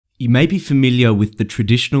You may be familiar with the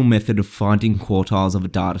traditional method of finding quartiles of a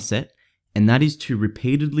dataset, and that is to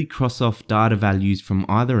repeatedly cross off data values from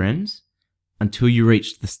either ends until you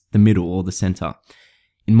reach the middle or the center.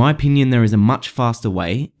 In my opinion, there is a much faster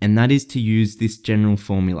way, and that is to use this general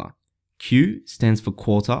formula. Q stands for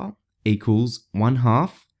quartile equals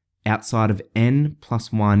 1/2 outside of n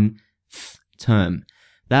plus 1 term.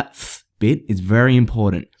 That bit is very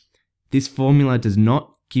important. This formula does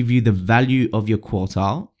not give you the value of your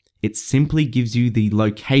quartile. It simply gives you the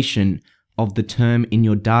location of the term in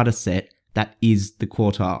your data set that is the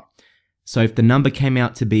quartile. So if the number came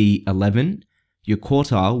out to be 11, your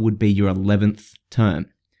quartile would be your 11th term.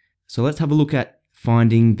 So let's have a look at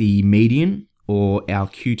finding the median, or our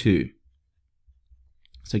Q2.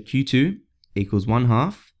 So Q2 equals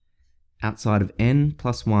 1/2 outside of n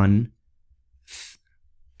plus 1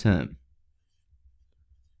 term.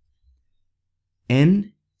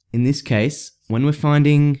 N, in this case, when we're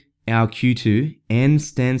finding our Q2, n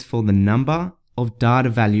stands for the number of data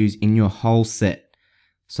values in your whole set.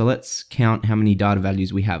 So let's count how many data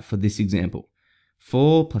values we have for this example.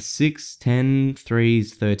 4 plus 6, 10, 3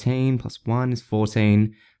 is 13, plus 1 is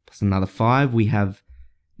 14, plus another 5, we have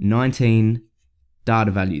 19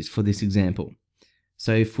 data values for this example.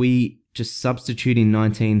 So if we just substitute in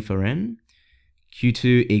 19 for n,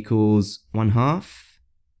 Q2 equals 1/2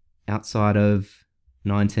 outside of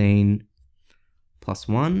 19 plus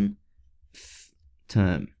 1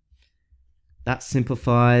 term. That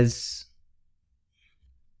simplifies.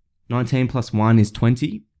 19 plus 1 is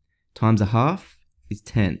 20, times 1/2 is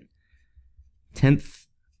 10. 10th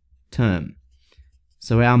term.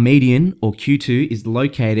 So our median, or Q2, is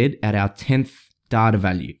located at our 10th data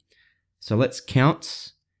value. So let's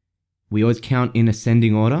count. We always count in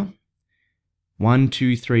ascending order. 1,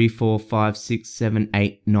 2, 3, 4, 5, 6, 7,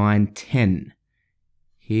 8, 9, 10.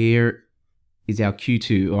 Here is our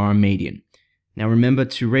Q2, or our median. Now remember,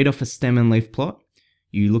 to read off a stem and leaf plot,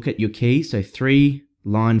 you look at your key. So 3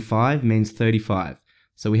 line 5 means 35.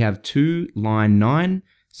 So we have 2 line 9.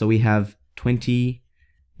 So we have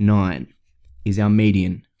 29 is our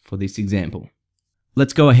median for this example.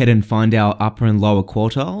 Let's go ahead and find our upper and lower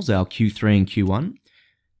quartiles, our Q3 and Q1.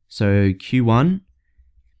 So Q1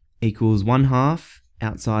 equals 1/2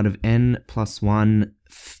 outside of n plus 1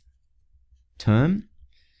 term.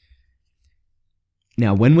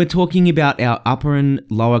 Now, when we're talking about our upper and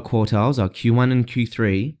lower quartiles, our Q1 and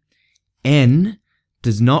Q3, n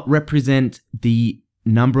does not represent the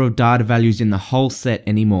number of data values in the whole set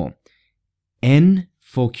anymore. N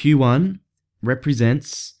for Q1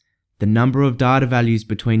 represents the number of data values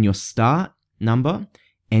between your start number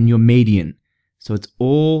and your median. So it's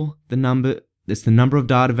the number of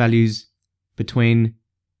data values between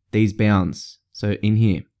these bounds. So in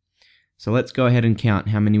here. So let's go ahead and count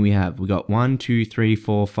how many we have. We got 1, 2, 3,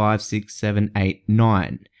 4, 5, 6, 7, 8,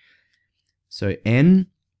 9. So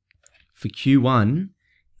n for Q1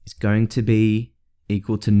 is going to be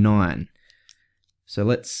equal to 9. So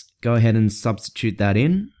let's go ahead and substitute that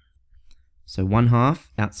in. So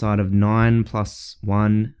 1/2 outside of 9 plus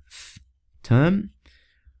 1 term.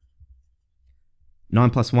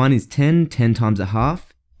 9 plus 1 is 10. 10 times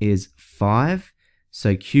 1/2 is 5.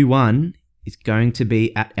 So Q1 is going to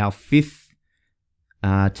be at our 5th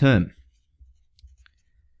term.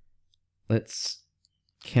 Let's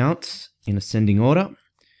count in ascending order.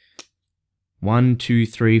 1, 2,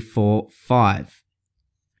 3, 4, 5.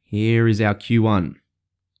 Here is our Q1.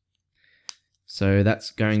 So that's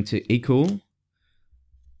going to equal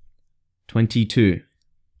 22.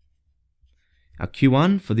 Our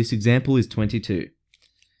Q1 for this example is 22.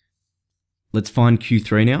 Let's find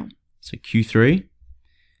Q3 now. So Q3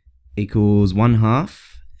 equals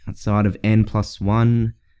 1/2 outside of n plus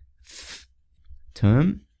 1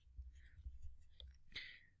 term.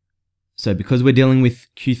 So because we're dealing with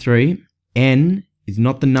Q3, n is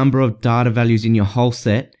not the number of data values in your whole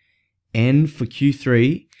set. N for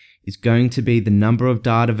Q3 is going to be the number of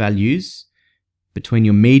data values between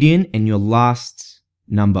your median and your last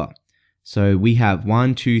number. So we have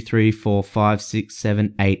 1, 2, 3, 4, 5, 6,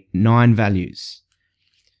 7, 8, 9 values.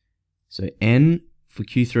 So n for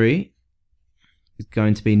Q3 is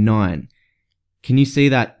going to be 9. Can you see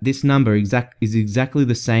that this number is exactly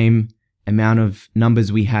the same amount of numbers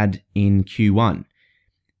we had in Q1?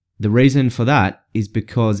 The reason for that is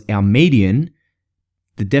because our median,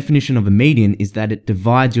 the definition of a median is that it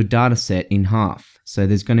divides your data set in half. So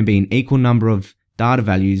there's going to be an equal number of data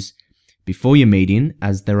values before your median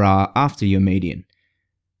as there are after your median.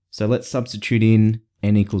 So let's substitute in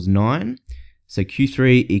n equals 9. So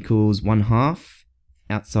Q3 equals 1/2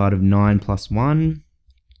 outside of 9 plus 1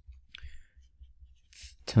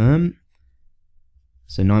 term.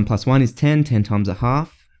 So 9 plus 1 is 10, 10 times a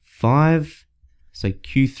half, 5. So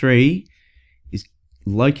Q3 is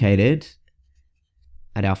located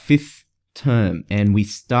at our 5th term, and we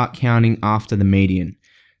start counting after the median.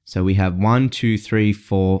 So we have 1, 2, 3,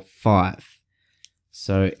 4, 5.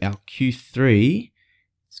 So our Q3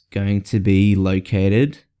 is going to be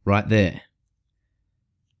located right there.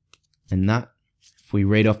 And that, if we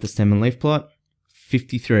read off the stem and leaf plot,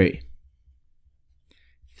 53.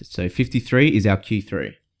 So 53 is our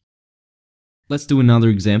Q3. Let's do another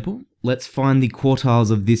example. Let's find the quartiles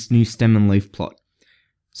of this new stem and leaf plot.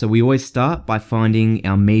 So we always start by finding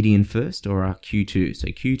our median first, or our Q2. So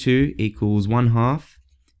Q2 equals 1/2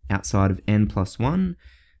 outside of n plus 1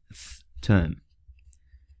 term.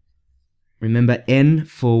 Remember n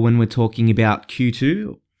for when we're talking about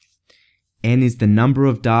Q2. N is the number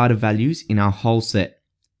of data values in our whole set.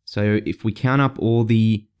 So if we count up all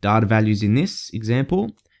the data values in this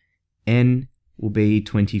example, n will be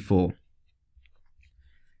 24.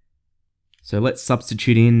 So let's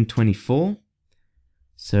substitute in 24.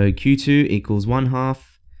 So Q2 equals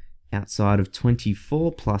 1/2 outside of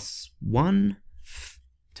 24 plus 1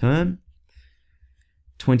 term.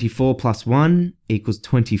 24 plus 1 equals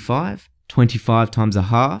 25. 25 times a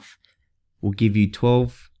half will give you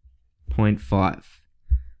 12.5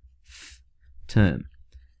 term.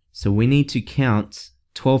 So we need to count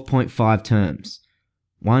 12.5 terms.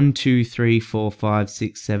 1, 2, 3, 4, 5,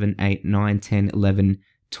 6, 7, 8, 9, 10, 11,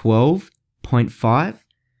 12.5.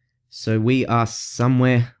 So we're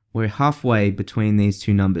halfway between these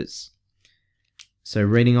two numbers. So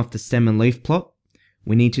reading off the stem and leaf plot,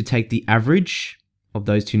 we need to take the average of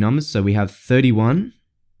those two numbers. So we have 31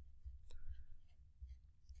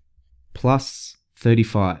 plus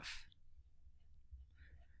 35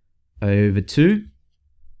 over 2.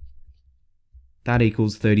 That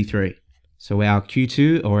equals 33. So our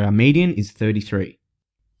Q2, or our median, is 33.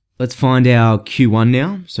 Let's find our Q1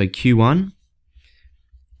 now. So Q1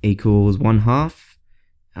 equals 1/2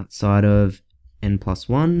 outside of n plus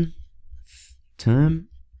 1 term.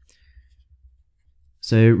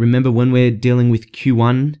 So remember, when we're dealing with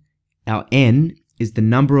Q1, our n is the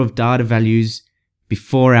number of data values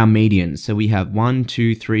before our median. So we have 1,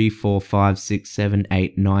 2, 3, 4, 5, 6, 7,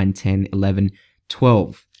 8, 9, 10, 11,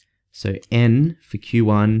 12. So n for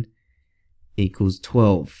Q1 equals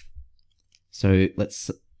 12. So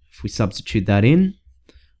if we substitute that in,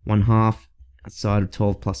 1/2 outside of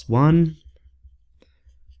 12 plus 1.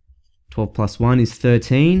 12 plus 1 is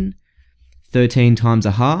 13. 13 times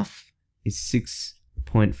a half is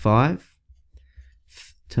 6.5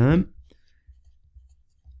 term.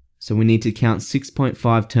 So we need to count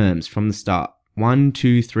 6.5 terms from the start. 1,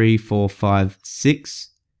 2, 3, 4, 5,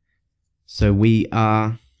 6. So we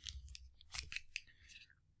are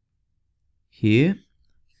here.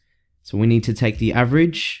 So we need to take the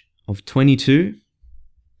average of 22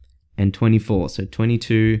 and 24. So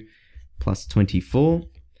 22 plus 24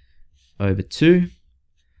 over 2.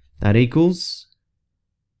 That equals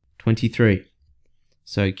 23.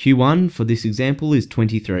 So Q1 for this example is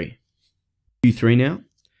 23. Q3 now.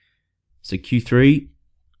 So Q3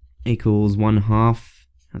 equals 1/2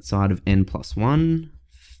 outside of n plus 1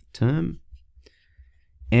 term.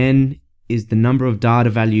 N is the number of data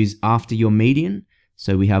values after your median.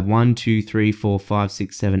 So we have 1, 2, 3, 4, 5,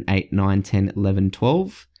 6, 7, 8, 9, 10, 11,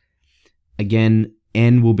 12. Again,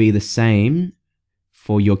 n will be the same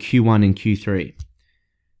for your Q1 and Q3.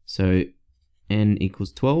 So n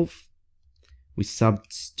equals 12. We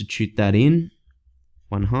substitute that in,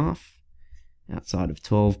 1/2 outside of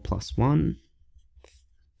 12 plus 1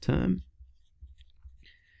 term.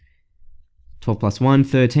 12 plus 1,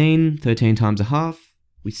 13. 13 times a half,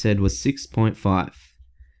 we said was 6.5.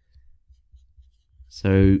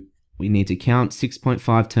 So we need to count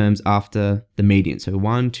 6.5 terms after the median. So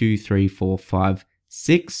 1, 2, 3, 4, 5,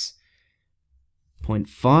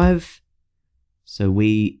 6.5. So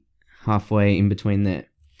we halfway in between there.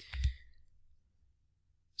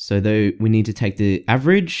 So though we need to take the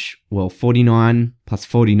average, well, 49 plus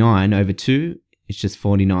 49 over 2 is just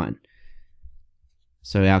 49.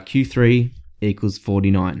 So our Q3 equals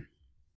 49.